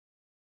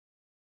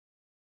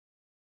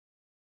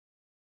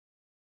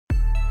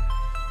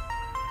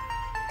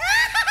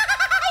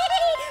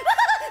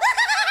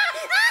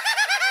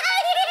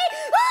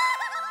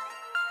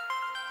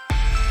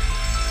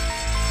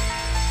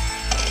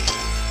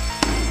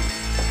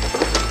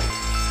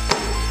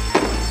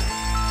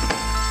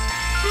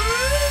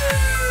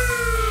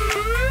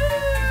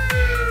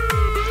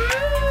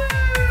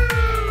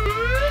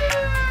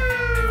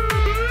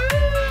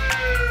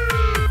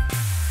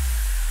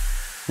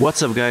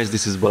What's up guys,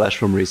 this is Balázs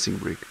from Racing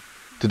Brick.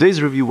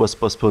 Today's review was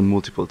postponed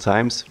multiple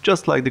times,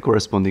 just like the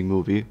corresponding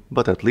movie,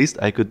 but at least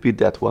I could beat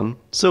that one.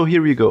 So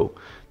here you go,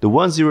 the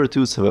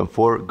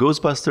 10274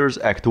 Ghostbusters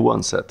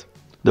Ecto-1 set.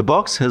 The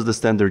box has the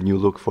standard new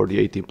look for the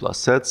 18 plus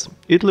sets.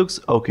 It looks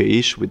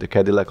okay-ish with the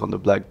Cadillac on the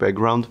black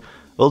background,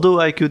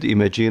 although I could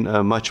imagine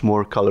a much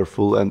more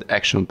colorful and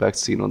action-packed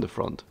scene on the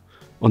front.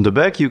 On the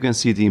back you can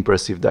see the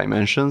impressive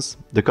dimensions,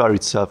 the car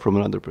itself from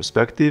another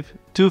perspective,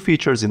 2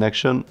 features in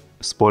action,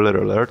 spoiler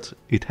alert,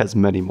 it has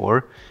many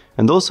more,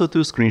 and also 2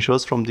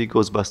 screenshots from the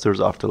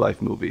Ghostbusters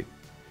Afterlife movie.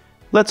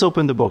 Let's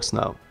open the box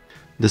now.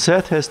 The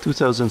set has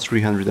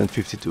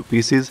 2,352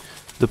 pieces,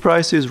 the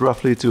price is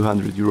roughly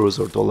 200 euros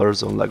or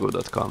dollars on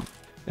lego.com.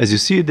 As you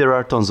see, there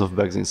are tons of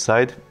bags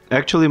inside.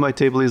 Actually, my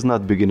table is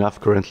not big enough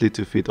currently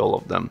to fit all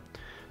of them.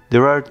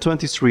 There are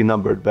 23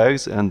 numbered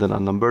bags and an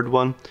unnumbered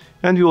one,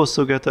 and you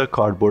also get a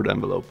cardboard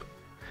envelope.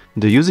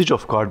 The usage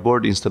of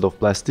cardboard instead of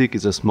plastic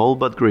is a small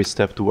but great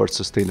step towards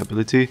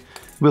sustainability.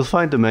 We'll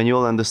find the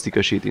manual and the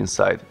sticker sheet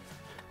inside.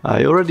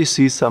 I already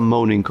see some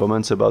moaning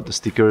comments about the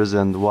stickers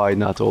and why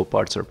not all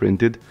parts are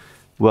printed.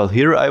 Well,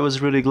 here I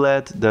was really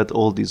glad that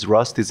all this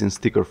rust is in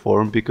sticker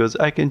form because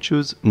I can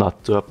choose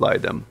not to apply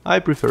them. I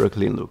prefer a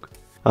clean look.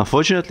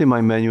 Unfortunately, my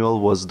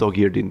manual was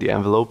dog-eared in the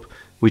envelope,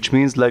 which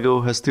means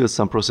LEGO has still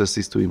some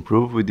processes to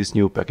improve with this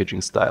new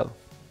packaging style.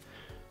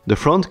 The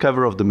front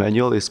cover of the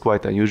manual is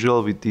quite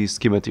unusual with the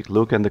schematic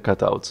look and the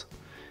cutouts.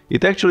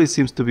 It actually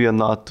seems to be a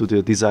nod to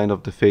the design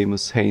of the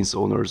famous Haynes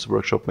Owner's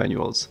Workshop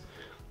manuals.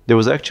 There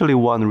was actually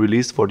one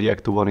released for the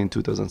Ecto-1 in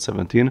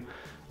 2017,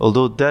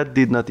 although that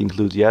did not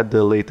include yet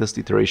the latest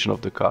iteration of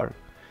the car.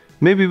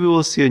 Maybe we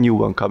will see a new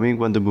one coming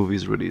when the movie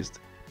is released.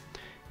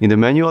 In the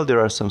manual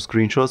there are some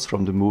screenshots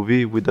from the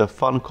movie with a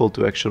fun call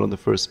to action on the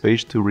first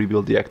page to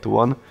rebuild the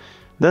Ecto-1,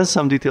 then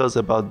some details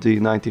about the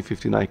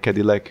 1959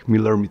 Cadillac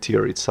Miller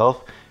Meteor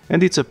itself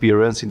and its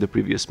appearance in the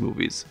previous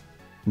movies.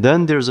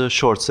 Then there's a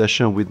short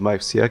session with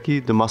Mike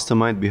Siaki, the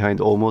mastermind behind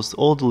almost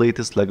all the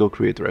latest LEGO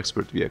Creator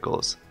Expert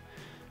vehicles.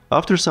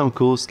 After some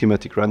cool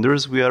schematic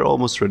renders, we are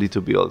almost ready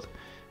to build.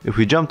 If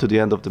we jump to the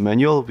end of the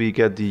manual, we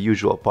get the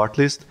usual part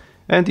list,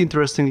 and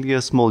interestingly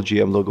a small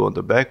GM logo on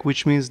the back,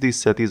 which means this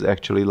set is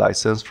actually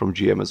licensed from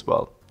GM as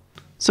well.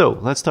 So,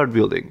 let's start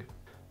building.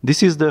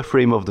 This is the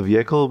frame of the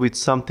vehicle with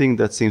something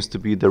that seems to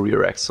be the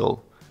rear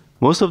axle.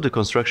 Most of the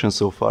construction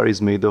so far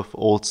is made of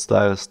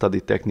old-style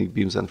studded Technic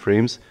beams and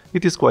frames.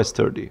 It is quite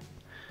sturdy.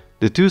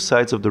 The 2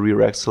 sides of the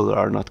rear axle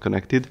are not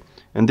connected,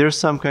 and there's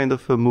some kind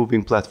of a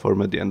moving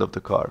platform at the end of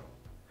the car.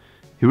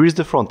 Here is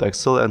the front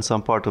axle and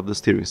some part of the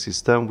steering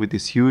system with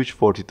this huge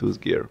 40-tooth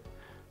gear.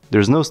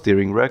 There's no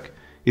steering rack.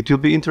 It will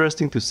be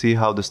interesting to see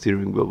how the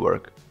steering will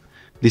work.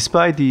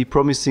 Despite the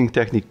promising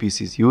Technic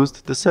pieces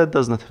used, the set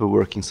does not have a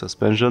working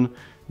suspension.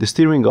 The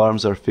steering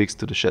arms are fixed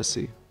to the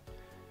chassis.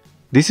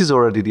 This is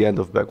already the end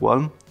of bag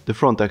 1. The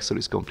front axle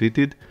is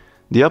completed.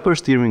 The upper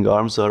steering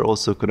arms are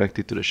also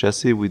connected to the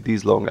chassis with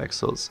these long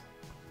axles.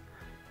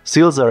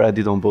 Seals are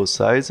added on both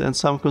sides and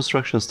some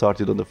construction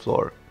started on the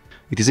floor.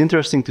 It is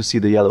interesting to see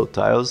the yellow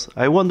tiles.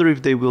 I wonder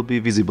if they will be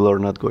visible or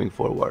not going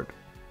forward.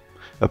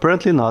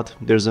 Apparently not.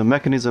 There's a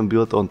mechanism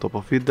built on top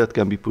of it that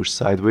can be pushed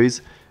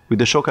sideways with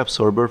the shock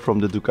absorber from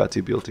the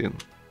Ducati built in.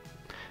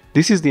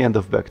 This is the end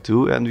of bag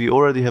 2 and we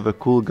already have a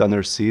cool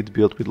gunner seat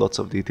built with lots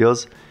of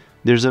details.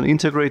 There's an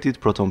integrated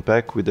proton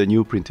pack with a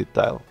new printed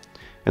tile.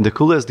 And the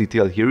coolest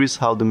detail here is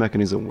how the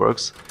mechanism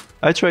works.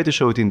 I try to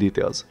show it in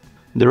details.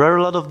 There are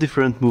a lot of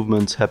different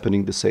movements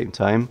happening at the same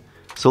time,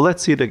 so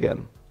let's see it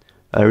again.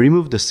 I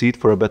removed the seat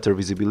for a better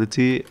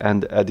visibility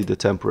and added a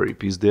temporary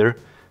piece there.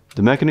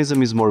 The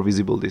mechanism is more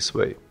visible this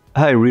way.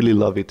 I really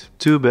love it,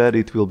 too bad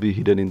it will be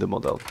hidden in the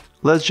model.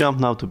 Let's jump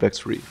now to bag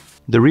 3.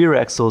 The rear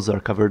axles are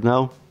covered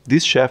now.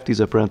 This shaft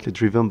is apparently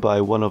driven by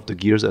one of the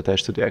gears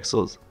attached to the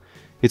axles.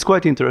 It's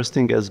quite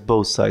interesting as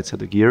both sides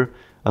had a gear.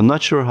 I'm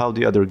not sure how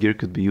the other gear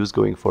could be used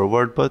going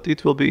forward, but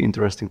it will be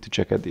interesting to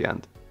check at the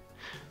end.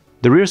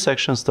 The rear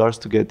section starts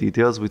to get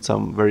details with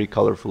some very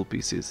colorful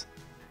pieces.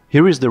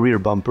 Here is the rear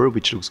bumper,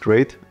 which looks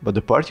great, but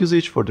the part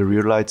usage for the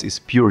rear lights is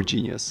pure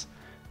genius.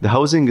 The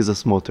housing is a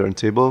small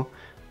turntable,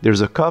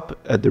 there's a cup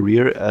at the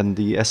rear and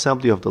the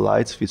assembly of the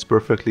lights fits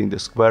perfectly in the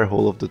square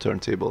hole of the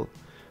turntable.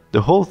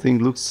 The whole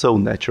thing looks so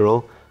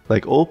natural,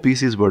 like all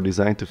pieces were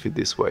designed to fit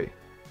this way.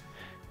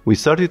 We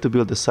started to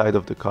build the side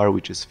of the car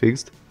which is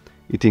fixed.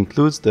 It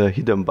includes the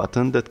hidden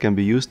button that can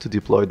be used to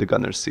deploy the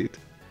gunner seat.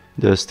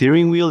 The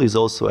steering wheel is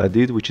also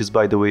added, which is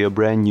by the way a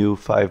brand new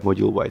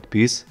 5-module white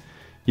piece.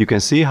 You can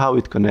see how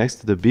it connects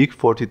to the big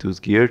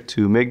 40-tooth gear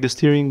to make the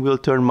steering wheel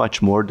turn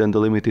much more than the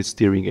limited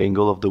steering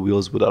angle of the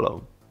wheels would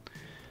allow.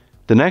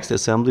 The next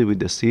assembly with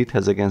the seat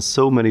has again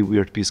so many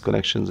weird piece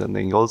connections and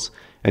angles,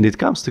 and it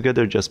comes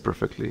together just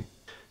perfectly.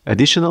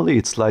 Additionally,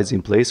 it slides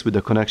in place with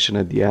a connection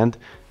at the end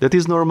that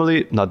is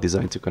normally not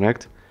designed to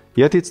connect,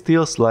 yet it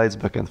still slides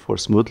back and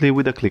forth smoothly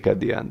with a click at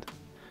the end.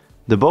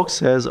 The box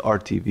has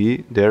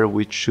RTV there,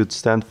 which should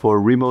stand for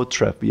Remote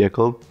Trap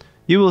Vehicle.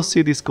 You will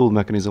see this cool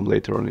mechanism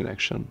later on in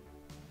action.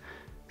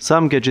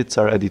 Some gadgets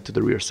are added to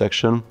the rear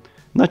section.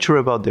 Not sure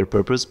about their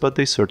purpose, but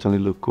they certainly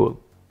look cool.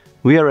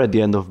 We are at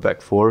the end of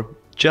bag 4.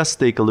 Just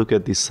take a look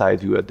at this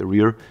side view at the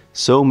rear.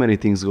 So many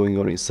things going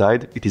on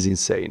inside, it is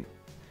insane.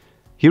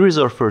 Here is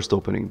our first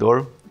opening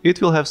door.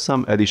 It will have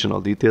some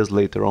additional details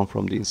later on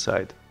from the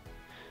inside.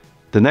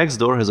 The next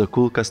door has a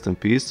cool custom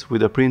piece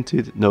with a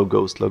printed No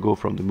Ghost logo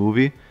from the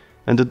movie,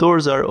 and the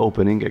doors are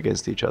opening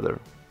against each other.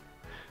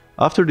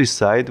 After this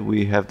side,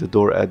 we have the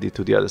door added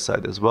to the other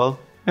side as well,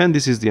 and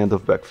this is the end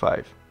of bag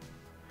 5.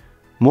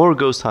 More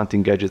ghost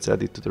hunting gadgets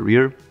added to the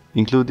rear,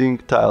 including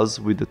tiles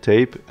with the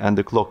tape and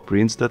the clock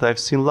prints that I've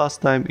seen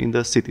last time in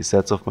the city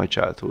sets of my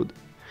childhood.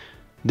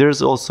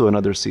 There's also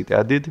another seat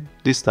added,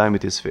 this time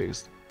it is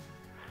fixed.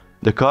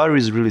 The car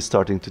is really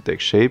starting to take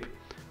shape.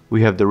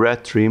 We have the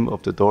red trim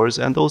of the doors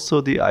and also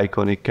the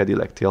iconic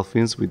Cadillac tail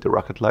fins with the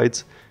rocket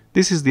lights.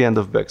 This is the end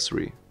of bag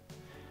 3.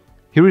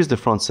 Here is the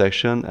front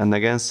section and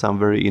again some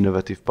very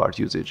innovative part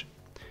usage.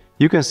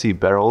 You can see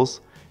barrels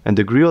and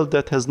a grille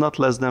that has not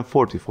less than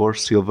 44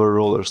 silver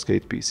roller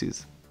skate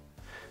pieces.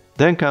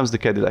 Then comes the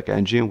Cadillac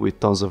engine with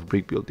tons of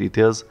brick build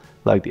details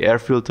like the air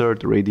filter,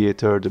 the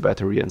radiator, the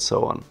battery and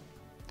so on.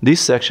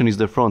 This section is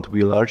the front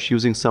wheel arch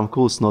using some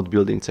cool snot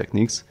building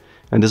techniques,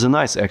 and as a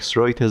nice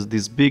extra it has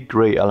this big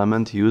grey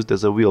element used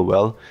as a wheel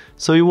well,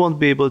 so you won't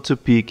be able to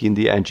peek in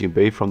the engine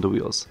bay from the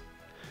wheels.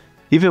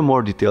 Even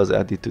more details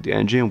added to the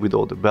engine with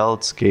all the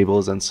belts,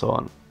 cables and so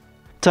on.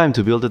 Time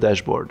to build the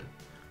dashboard.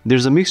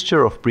 There's a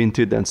mixture of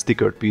printed and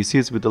stickered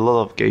pieces with a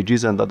lot of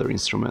gauges and other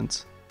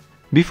instruments.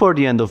 Before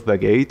the end of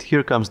bag 8,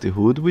 here comes the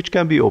hood, which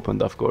can be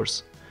opened of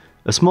course.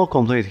 A small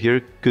complaint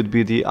here could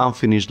be the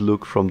unfinished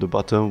look from the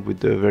bottom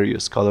with the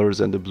various colors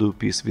and the blue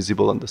piece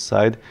visible on the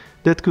side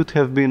that could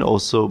have been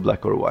also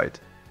black or white.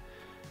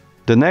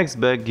 The next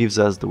bag gives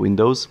us the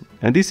windows,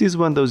 and this is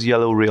when those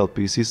yellow rail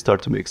pieces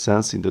start to make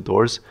sense in the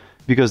doors,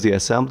 because the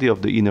assembly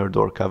of the inner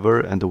door cover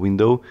and the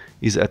window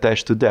is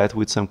attached to that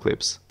with some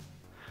clips.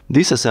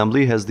 This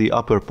assembly has the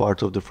upper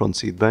part of the front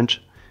seat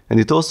bench,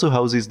 and it also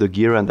houses the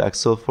gear and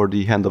axle for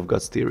the hand of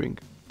God steering.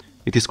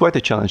 It is quite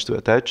a challenge to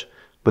attach,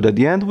 but at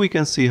the end we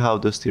can see how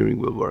the steering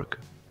will work.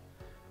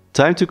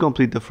 Time to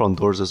complete the front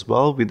doors as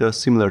well with a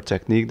similar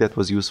technique that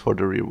was used for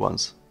the rear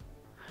ones.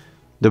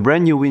 The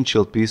brand new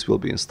windshield piece will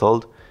be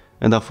installed,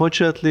 and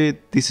unfortunately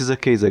this is a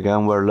case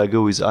again where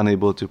LEGO is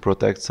unable to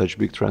protect such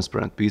big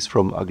transparent piece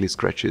from ugly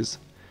scratches.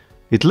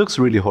 It looks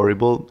really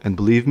horrible, and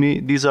believe me,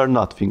 these are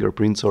not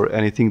fingerprints or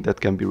anything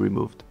that can be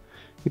removed.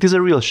 It is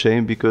a real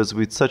shame because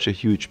with such a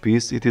huge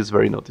piece it is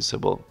very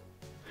noticeable.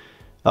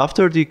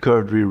 After the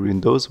curved rear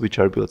windows, which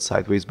are built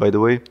sideways by the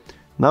way,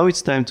 now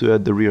it's time to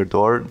add the rear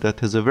door that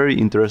has a very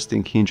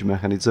interesting hinge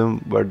mechanism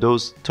where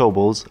those toe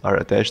balls are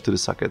attached to the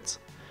sockets.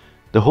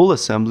 The whole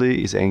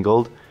assembly is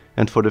angled,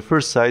 and for the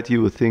first sight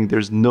you would think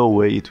there's no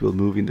way it will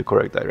move in the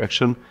correct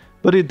direction,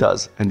 but it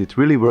does, and it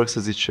really works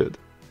as it should.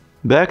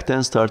 Bag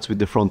 10 starts with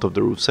the front of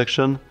the roof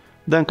section,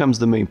 then comes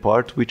the main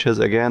part, which has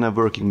again a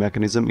working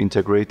mechanism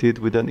integrated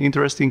with an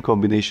interesting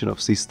combination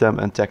of system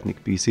and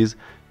Technic pieces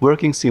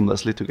working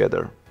seamlessly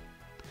together.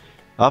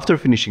 After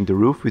finishing the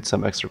roof with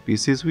some extra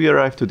pieces, we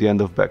arrive to the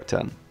end of bag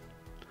 10.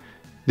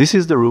 This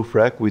is the roof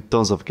rack with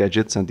tons of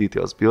gadgets and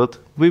details built.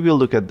 We will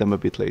look at them a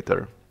bit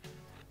later.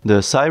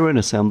 The siren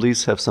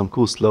assemblies have some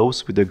cool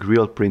slopes with a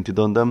grille printed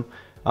on them.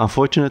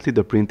 Unfortunately,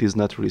 the print is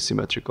not really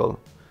symmetrical.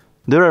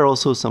 There are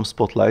also some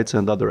spotlights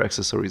and other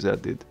accessories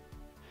added.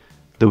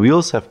 The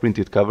wheels have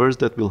printed covers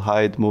that will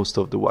hide most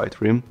of the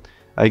white rim.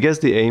 I guess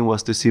the aim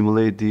was to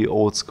simulate the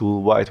old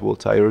school white wall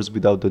tires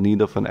without the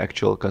need of an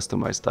actual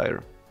customized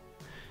tire.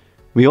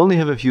 We only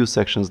have a few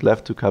sections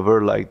left to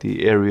cover, like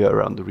the area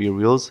around the rear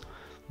wheels.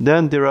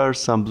 Then there are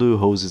some blue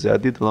hoses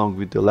added along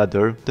with the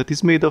leather that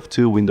is made of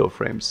 2 window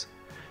frames.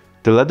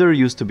 The leather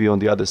used to be on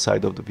the other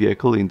side of the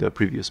vehicle in the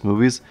previous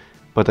movies,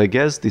 but I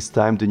guess this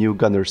time the new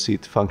gunner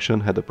seat function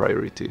had a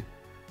priority.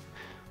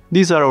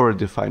 These are already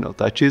the final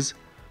touches: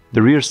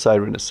 the rear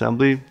siren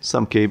assembly,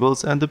 some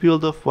cables and the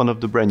build of one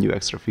of the brand new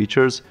extra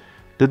features,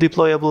 the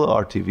deployable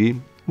RTV,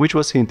 which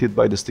was hinted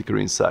by the sticker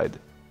inside.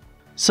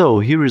 So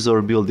here is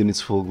our build in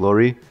its full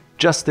glory.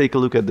 Just take a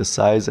look at the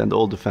size and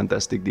all the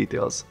fantastic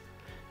details.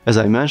 As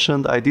I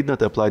mentioned, I did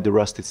not apply the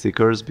rusted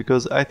stickers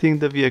because I think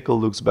the vehicle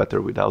looks better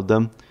without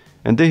them,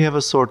 and they have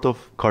a sort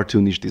of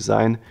cartoonish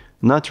design,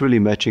 not really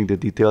matching the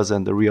details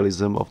and the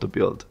realism of the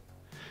build.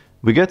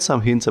 We get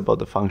some hints about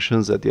the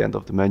functions at the end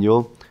of the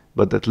manual,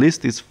 but that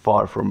list is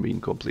far from being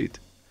complete.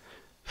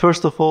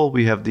 First of all,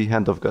 we have the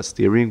hand of God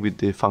steering with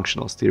the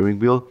functional steering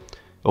wheel,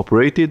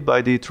 operated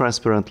by the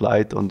transparent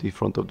light on the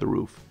front of the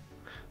roof.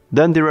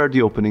 Then there are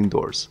the opening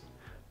doors.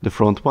 The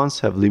front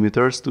ones have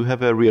limiters to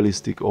have a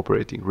realistic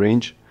operating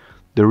range.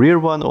 The rear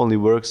one only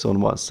works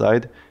on one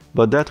side,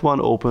 but that one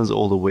opens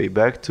all the way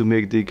back to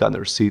make the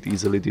gunner seat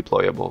easily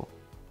deployable.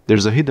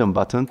 There's a hidden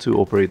button to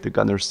operate the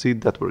gunner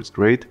seat that works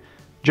great.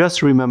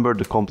 Just remember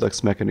the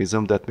complex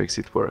mechanism that makes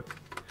it work.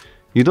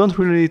 You don't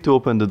really need to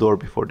open the door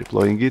before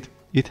deploying it.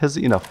 It has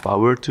enough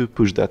power to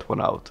push that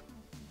one out.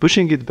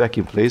 Pushing it back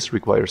in place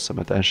requires some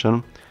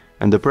attention,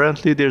 and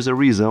apparently there's a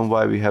reason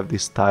why we have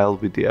this tile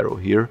with the arrow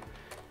here.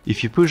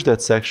 If you push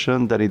that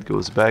section, then it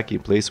goes back in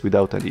place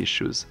without any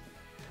issues.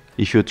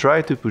 If you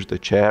try to push the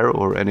chair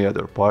or any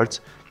other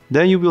parts,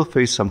 then you will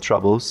face some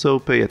trouble, so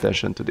pay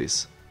attention to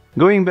this.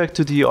 Going back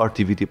to the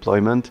RTV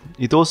deployment,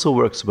 it also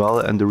works well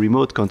and the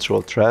remote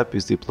control trap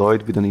is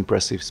deployed with an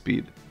impressive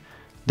speed.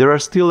 There are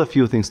still a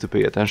few things to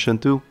pay attention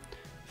to.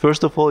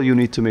 First of all, you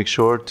need to make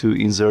sure to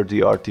insert the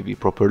RTV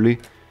properly.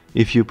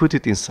 If you put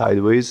it in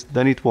sideways,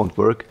 then it won't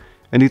work,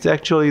 and it's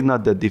actually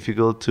not that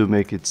difficult to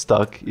make it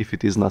stuck if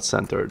it is not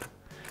centered.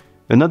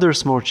 Another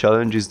small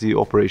challenge is the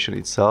operation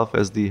itself,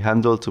 as the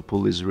handle to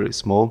pull is really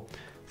small.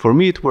 For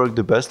me it worked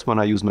the best when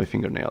I use my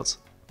fingernails.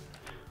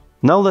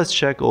 Now let's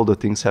check all the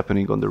things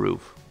happening on the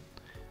roof.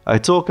 I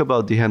talk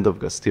about the hand of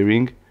God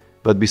steering,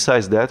 but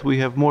besides that we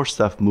have more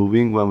stuff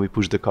moving when we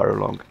push the car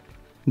along.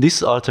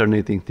 This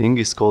alternating thing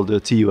is called the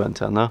TU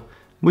antenna,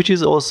 which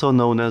is also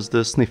known as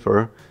the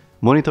sniffer,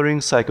 monitoring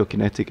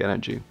psychokinetic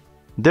energy.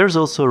 There's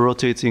also a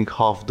rotating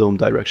half-dome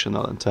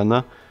directional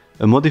antenna,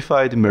 a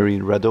modified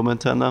marine radome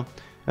antenna,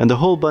 and a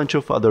whole bunch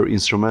of other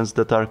instruments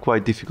that are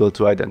quite difficult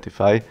to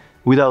identify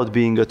without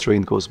being a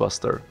trained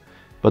Ghostbuster.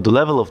 But the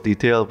level of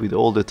detail with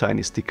all the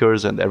tiny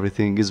stickers and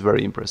everything is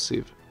very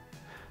impressive.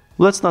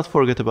 Let's not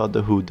forget about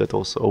the hood that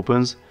also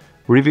opens,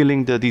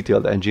 revealing the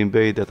detailed engine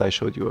bay that I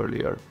showed you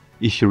earlier.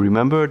 If you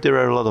remember, there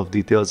are a lot of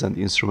details and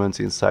instruments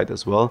inside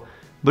as well,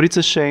 but it's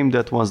a shame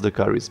that once the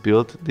car is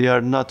built, they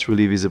are not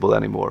really visible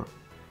anymore.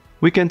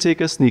 We can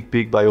take a sneak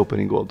peek by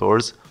opening all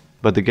doors,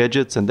 but the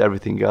gadgets and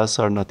everything else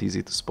are not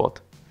easy to spot.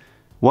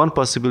 One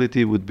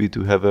possibility would be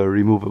to have a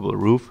removable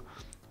roof,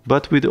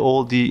 but with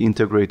all the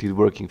integrated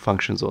working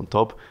functions on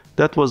top,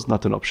 that was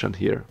not an option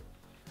here.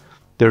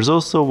 There's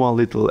also one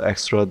little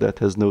extra that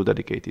has no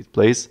dedicated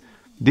place,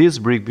 this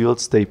brick-built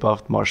Stay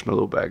Puft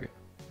marshmallow bag.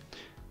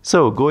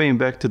 So, going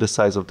back to the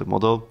size of the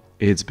model,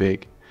 it's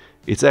big.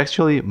 It's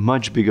actually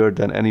much bigger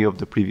than any of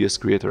the previous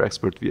Creator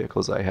Expert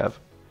vehicles I have.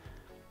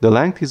 The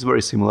length is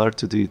very similar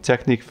to the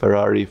Technic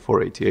Ferrari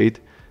 488,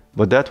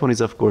 but that one is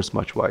of course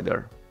much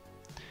wider.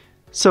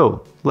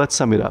 So, let's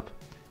sum it up.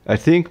 I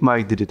think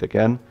Mike did it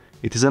again.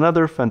 It is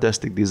another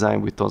fantastic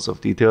design with tons of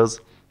details,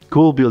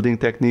 cool building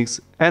techniques,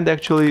 and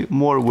actually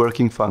more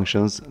working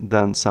functions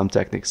than some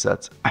Technic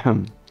sets.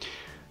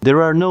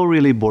 There are no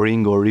really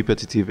boring or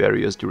repetitive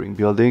areas during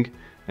building,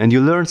 and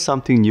you learn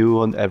something new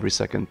on every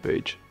second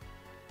page.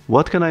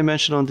 What can I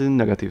mention on the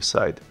negative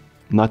side?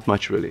 Not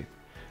much really.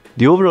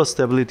 The overall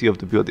stability of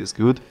the build is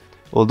good,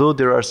 although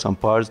there are some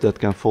parts that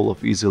can fall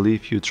off easily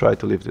if you try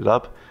to lift it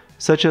up,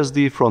 such as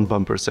the front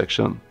bumper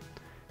section.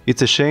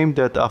 It's a shame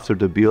that after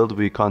the build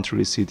we can't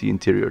really see the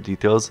interior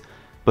details,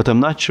 but I'm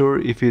not sure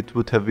if it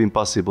would have been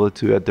possible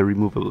to add the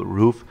removable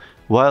roof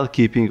while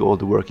keeping all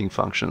the working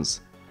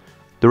functions.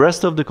 The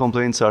rest of the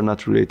complaints are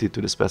not related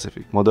to the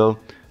specific model,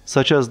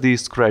 such as the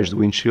scratched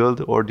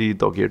windshield or the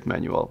dog-eared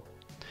manual.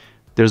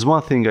 There's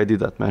one thing I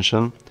did not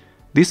mention.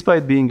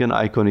 Despite being an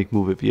iconic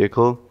movie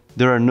vehicle,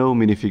 there are no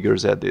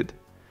minifigures added.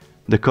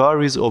 The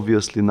car is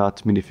obviously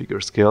not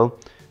minifigure scale,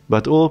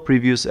 but all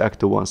previous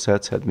Ecto-1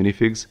 sets had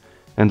minifigs,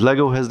 and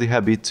LEGO has the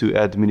habit to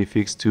add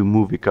minifigs to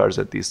movie cars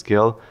at this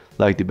scale,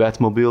 like the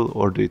Batmobile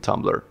or the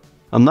Tumbler.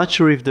 I'm not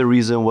sure if the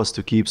reason was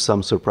to keep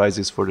some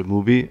surprises for the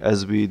movie,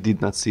 as we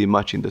did not see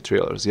much in the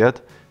trailers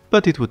yet,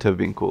 but it would have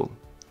been cool.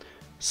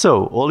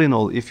 So, all in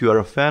all, if you are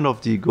a fan of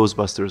the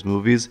Ghostbusters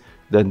movies,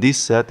 then this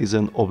set is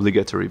an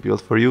obligatory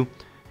build for you,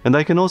 and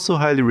I can also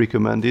highly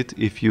recommend it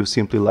if you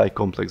simply like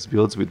complex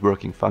builds with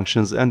working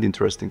functions and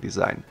interesting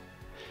design.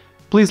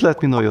 Please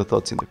let me know your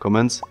thoughts in the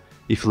comments.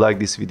 If you like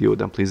this video,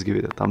 then please give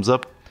it a thumbs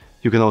up.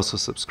 You can also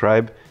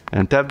subscribe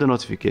and tap the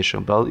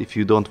notification bell if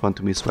you don't want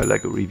to miss my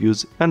LEGO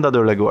reviews and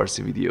other LEGO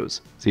RC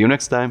videos. See you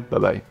next time, bye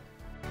bye.